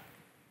scripture,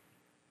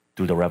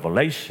 through the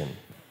revelation,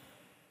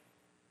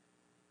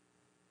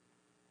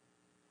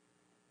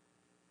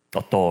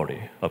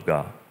 authority of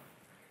God.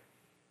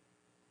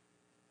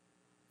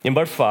 In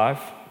verse 5,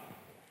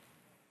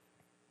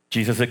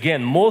 Jesus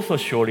again, most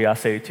assuredly I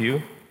say to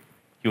you,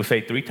 he will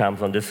say 3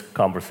 times on this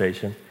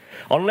conversation,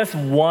 unless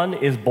one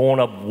is born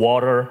of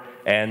water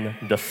and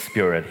the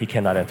Spirit, he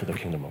cannot enter the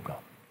kingdom of God.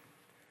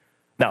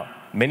 Now,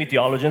 many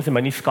theologians and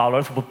many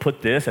scholars will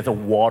put this as a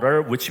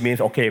water, which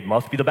means, okay, it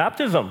must be the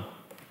baptism.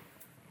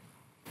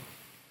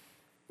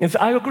 And so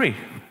I agree.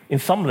 In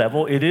some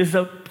level, it is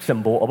a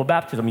symbol of a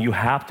baptism. You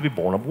have to be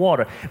born of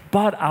water.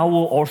 But I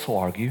will also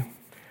argue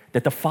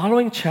that the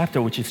following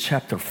chapter, which is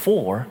chapter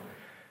 4,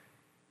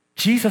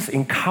 Jesus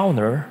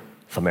encountered a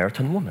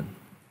Samaritan woman.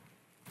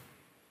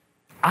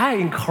 I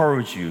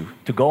encourage you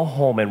to go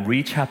home and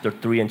read chapter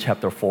 3 and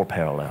chapter 4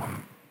 parallel.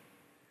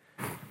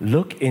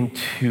 Look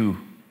into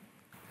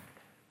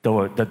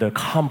the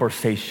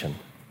conversation,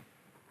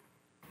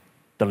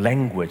 the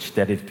language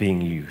that is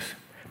being used.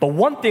 But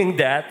one thing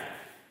that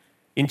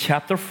in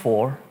chapter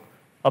 4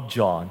 of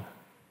John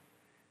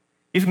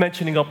is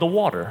mentioning of the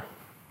water.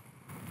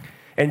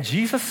 And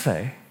Jesus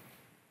say,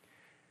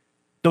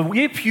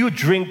 if you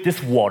drink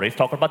this water, he's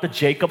talking about the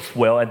Jacob's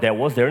well, and that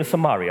was there in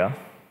Samaria,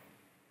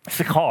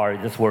 Sychar,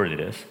 that's where it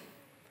is.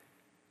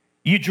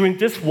 You drink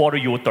this water,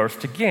 you will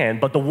thirst again,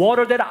 but the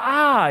water that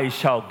I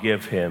shall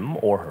give him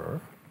or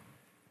her,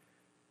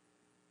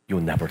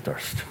 you'll never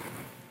thirst.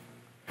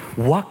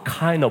 What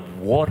kind of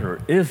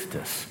water is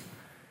this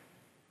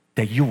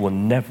that you will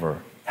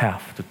never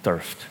have to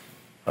thirst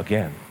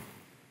again?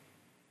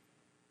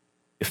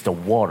 It's the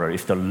water,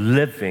 it's the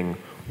living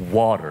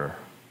water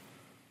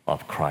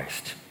of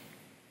Christ.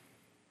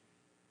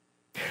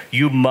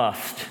 You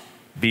must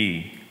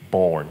be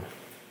born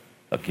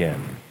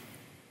again.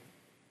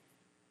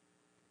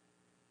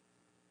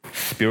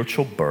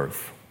 Spiritual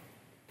birth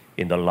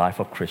in the life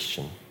of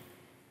Christian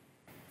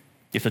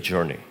is a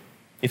journey.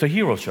 It's a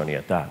hero's journey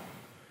at that.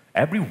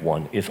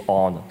 Everyone is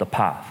on the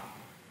path.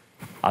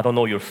 I don't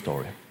know your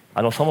story.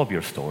 I know some of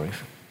your stories,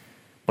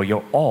 but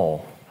you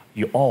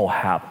all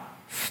have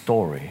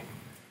story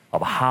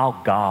of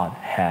how God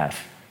has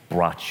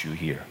brought you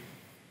here.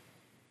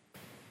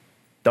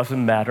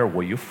 Doesn't matter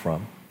where you're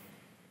from.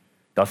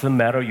 Doesn't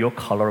matter your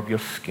color of your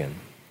skin.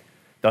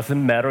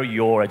 Doesn't matter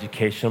your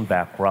education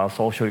background,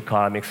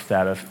 socioeconomic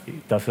status.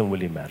 It doesn't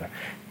really matter.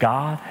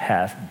 God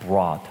has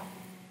brought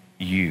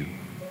you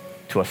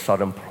to a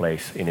certain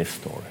place in His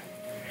story.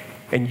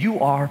 And you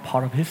are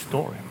part of His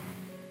story,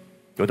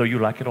 whether you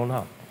like it or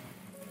not.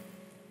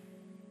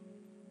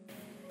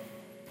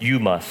 You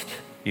must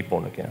be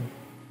born again.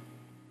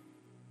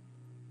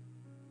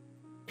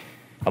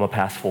 I'm going to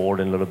pass forward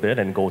a little bit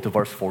and go to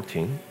verse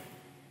 14.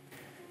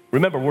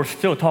 Remember, we're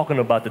still talking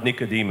about the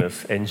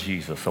Nicodemus and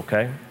Jesus,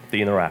 okay?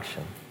 The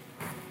interaction.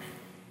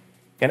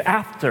 And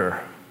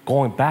after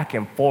going back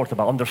and forth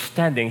about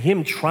understanding,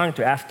 him trying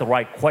to ask the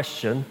right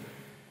question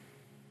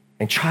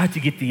and try to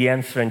get the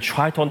answer and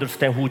try to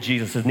understand who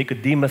Jesus is.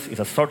 Nicodemus is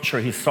a searcher.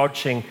 He's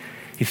searching.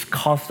 He's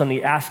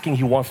constantly asking.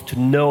 He wants to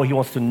know. He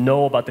wants to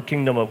know about the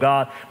kingdom of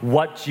God,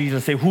 what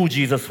Jesus said, who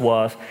Jesus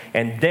was,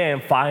 and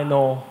then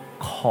final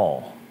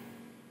call.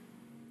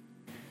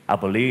 I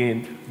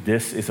believe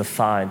this is a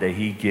sign that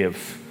he gives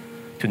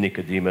to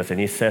Nicodemus, and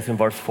he says in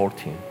verse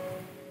 14,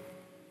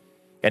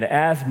 "And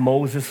as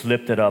Moses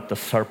lifted up the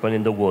serpent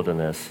in the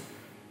wilderness,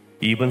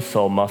 even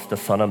so must the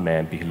Son of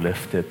Man be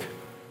lifted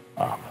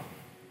up."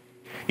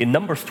 In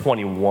Numbers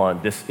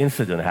 21, this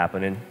incident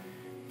happening,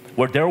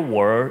 where there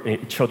were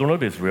children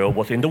of Israel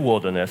was in the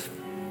wilderness,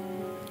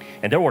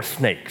 and there were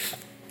snakes,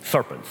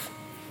 serpents,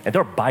 and they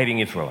were biting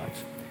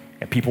Israelites.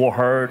 And people were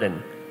hurt,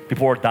 and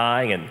people were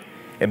dying,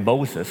 and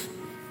Moses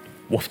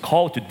was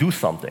called to do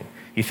something.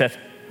 He says,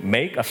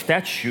 make a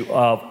statue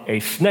of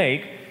a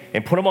snake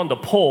and put him on the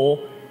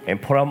pole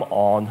and put him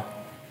on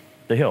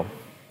the hill.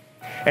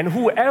 And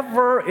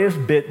whoever is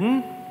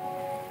bitten,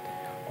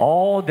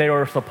 all they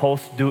are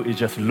supposed to do is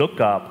just look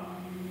up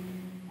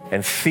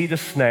and see the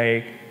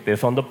snake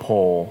that's on the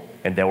pole,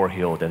 and they were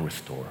healed and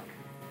restored.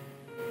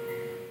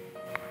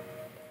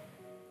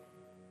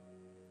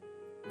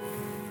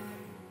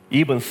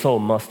 Even so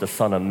must the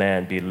Son of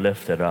Man be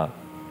lifted up,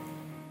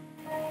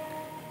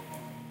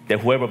 that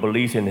whoever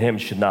believes in him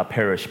should not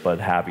perish but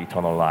have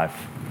eternal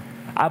life.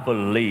 I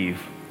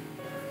believe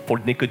for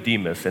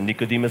Nicodemus and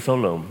Nicodemus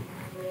alone,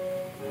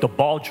 the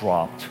ball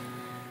dropped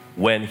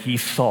when he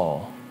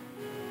saw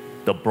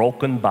the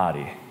broken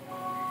body,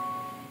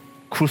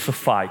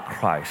 crucified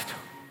Christ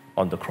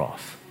on the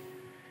cross.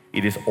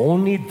 It is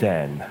only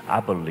then, I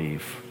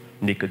believe,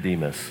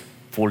 Nicodemus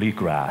fully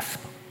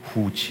grasped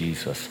who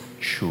Jesus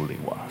truly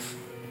was.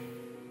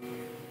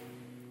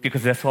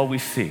 Because that's all we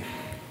see.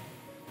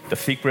 The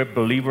secret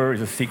believer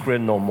is a secret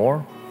no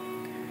more.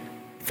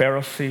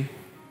 Pharisee,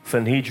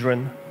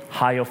 Sanhedrin,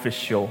 high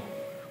official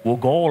will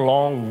go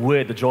along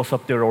with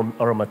Joseph de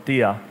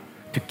Arimathea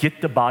to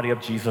get the body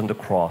of Jesus on the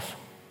cross,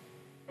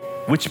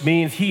 which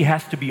means he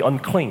has to be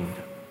unclean.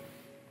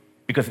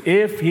 Because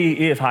if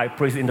he is high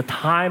priest in the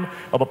time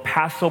of a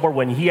Passover,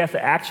 when he has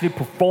to actually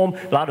perform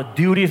a lot of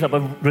duties,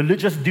 of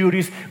religious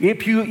duties,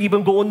 if you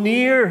even go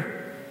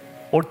near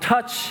or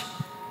touch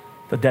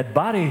the dead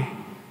body,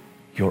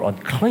 you're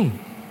unclean.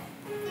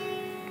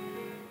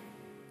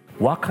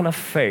 What kind of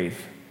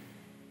faith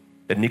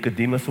that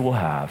Nicodemus will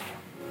have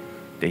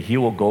that he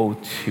will go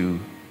to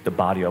the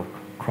body of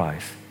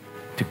Christ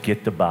to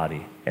get the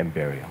body and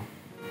bury him?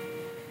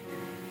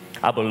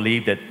 I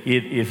believe that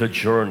it is a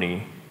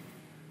journey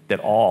that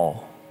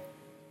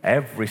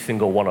every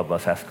single one of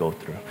us has to go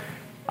through.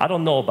 I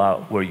don't know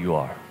about where you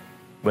are,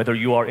 whether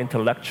you are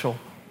intellectual,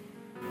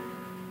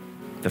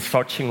 the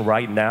searching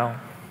right now,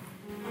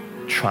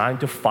 trying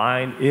to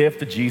find if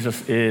the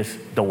Jesus is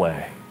the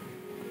way.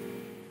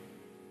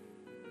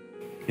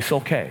 It's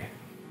okay.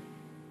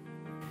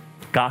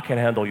 God can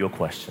handle your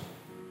question.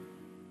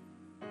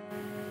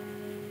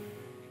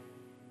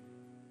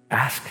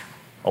 Ask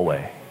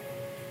away,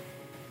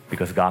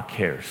 because God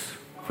cares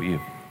for you.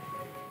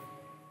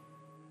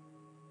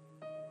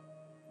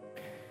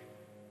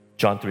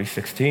 John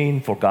 3:16,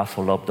 "For God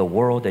so loved the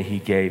world that he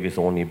gave his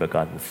only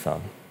begotten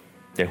Son,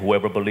 that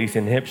whoever believes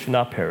in him should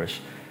not perish,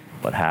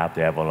 but have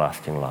the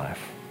everlasting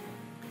life."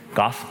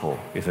 Gospel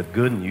is a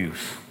good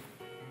news.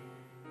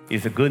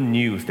 It's a good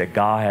news that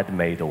God had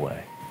made a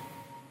way.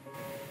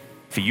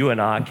 See, you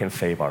and I can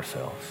save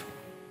ourselves.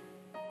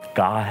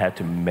 God had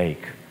to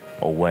make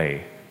a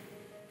way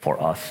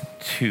for us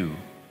to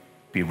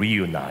be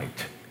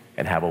reunited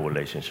and have a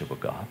relationship with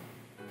God.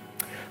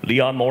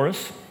 Leon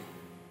Morris,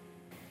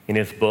 in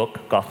his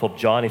book, Gospel of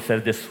John, he said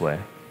it this way: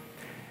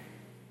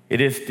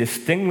 "It is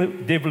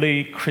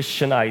distinctively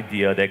Christian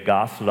idea that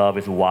God's love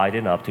is wide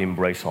enough to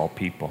embrace all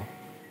people.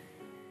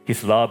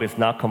 His love is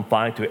not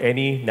confined to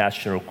any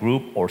national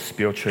group or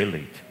spiritual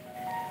elite.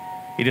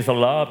 It is a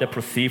love that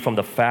proceeds from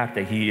the fact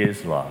that he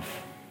is love.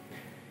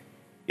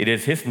 It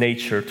is his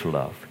nature to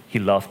love. He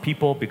loves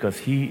people because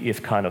he is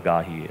kind of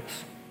God he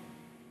is."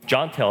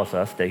 John tells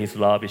us that his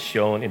love is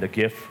shown in the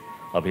gift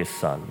of his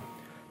Son.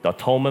 The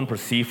atonement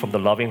proceeds from the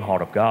loving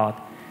heart of God.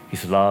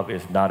 His love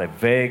is not a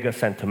vague,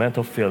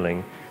 sentimental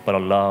feeling, but a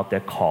love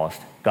that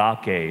cost.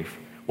 God gave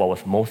what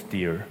was most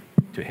dear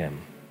to him.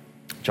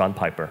 John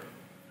Piper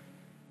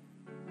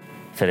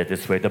said it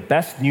this way: the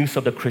best news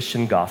of the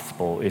Christian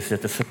gospel is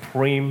that the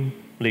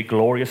supremely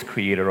glorious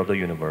creator of the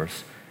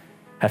universe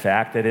has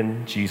acted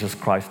in Jesus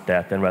Christ's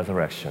death and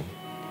resurrection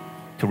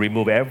to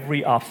remove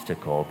every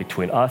obstacle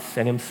between us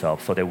and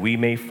himself so that we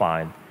may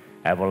find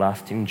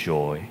everlasting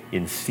joy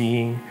in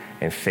seeing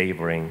and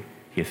savoring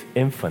his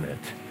infinite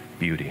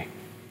beauty.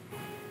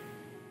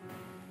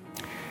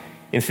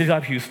 In City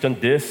Life Houston,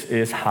 this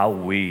is how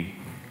we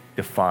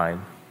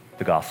define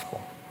the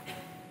gospel.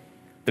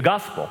 The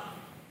gospel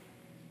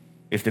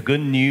is the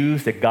good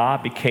news that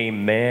God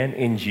became man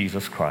in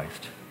Jesus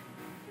Christ.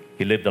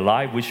 He lived the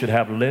life we should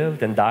have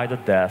lived and died the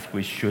death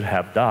we should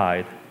have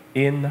died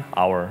in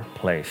our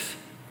place.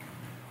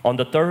 On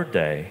the third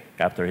day,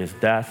 after his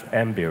death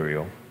and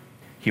burial,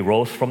 he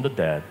rose from the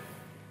dead,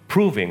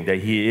 proving that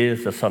he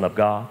is the Son of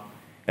God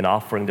and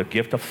offering the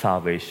gift of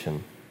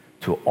salvation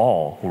to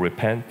all who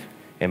repent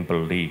and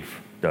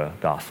believe the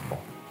gospel.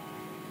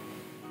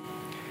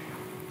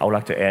 I would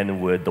like to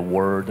end with the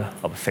word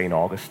of St.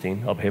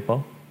 Augustine of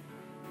Hippo.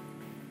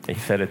 He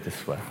said it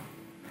this way: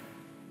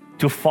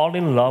 to fall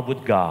in love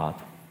with God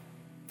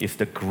is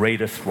the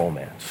greatest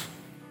romance.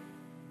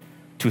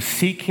 To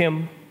seek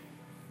him,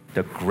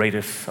 the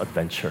greatest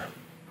adventure.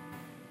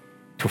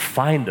 To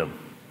find him,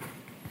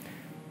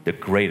 the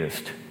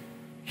greatest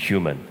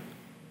human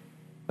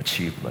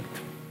achievement.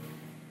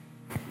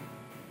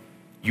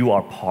 You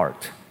are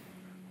part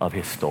of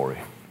his story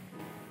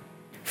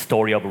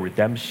of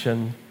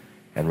redemption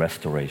and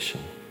restoration.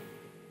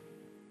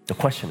 The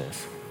question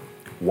is,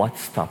 what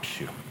stops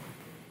you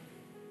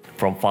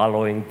from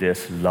following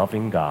this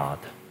loving God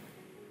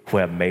who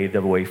have made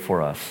the way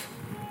for us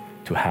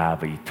to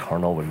have an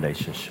eternal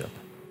relationship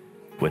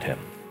with him?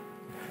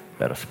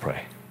 Let us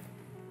pray.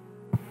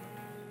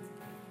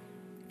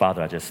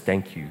 Father, I just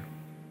thank you.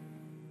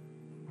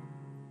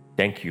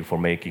 Thank you for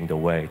making the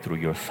way through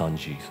your Son,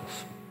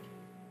 Jesus.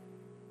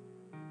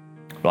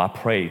 Lord, I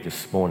pray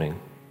this morning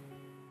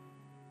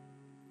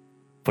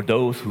for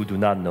those who do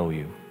not know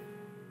you,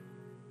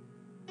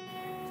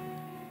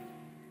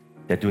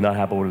 that do not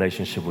have a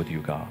relationship with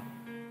you, God.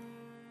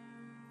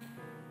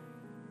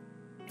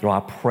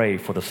 Lord, I pray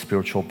for the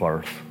spiritual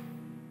birth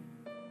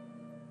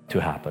to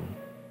happen,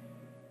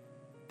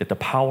 that the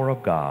power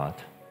of God,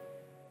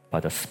 by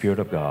the Spirit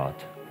of God,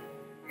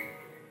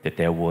 that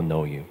they will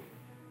know you.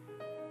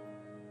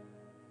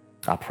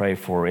 I pray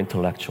for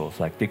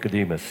intellectuals like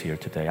Nicodemus here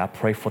today. I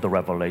pray for the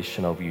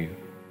revelation of you,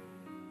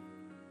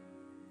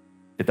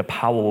 that the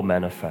power will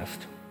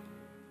manifest,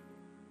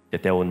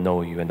 that they will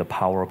know you and the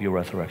power of your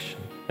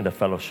resurrection and the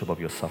fellowship of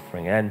your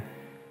suffering. And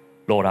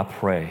Lord, I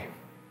pray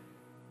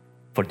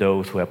for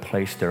those who have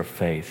placed their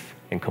faith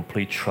and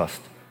complete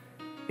trust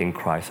in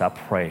Christ. I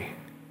pray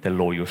that,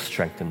 Lord, you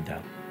strengthen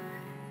them,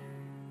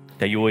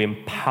 that you will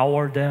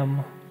empower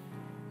them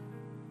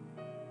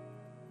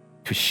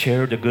to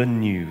share the good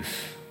news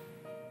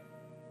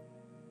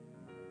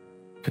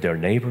to their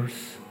neighbors,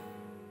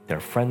 their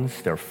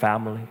friends, their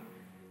family,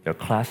 their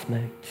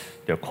classmates,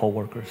 their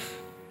co-workers.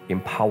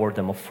 Empower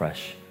them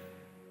afresh,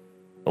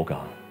 oh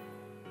God.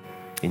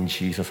 In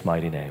Jesus'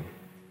 mighty name,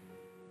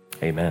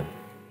 amen.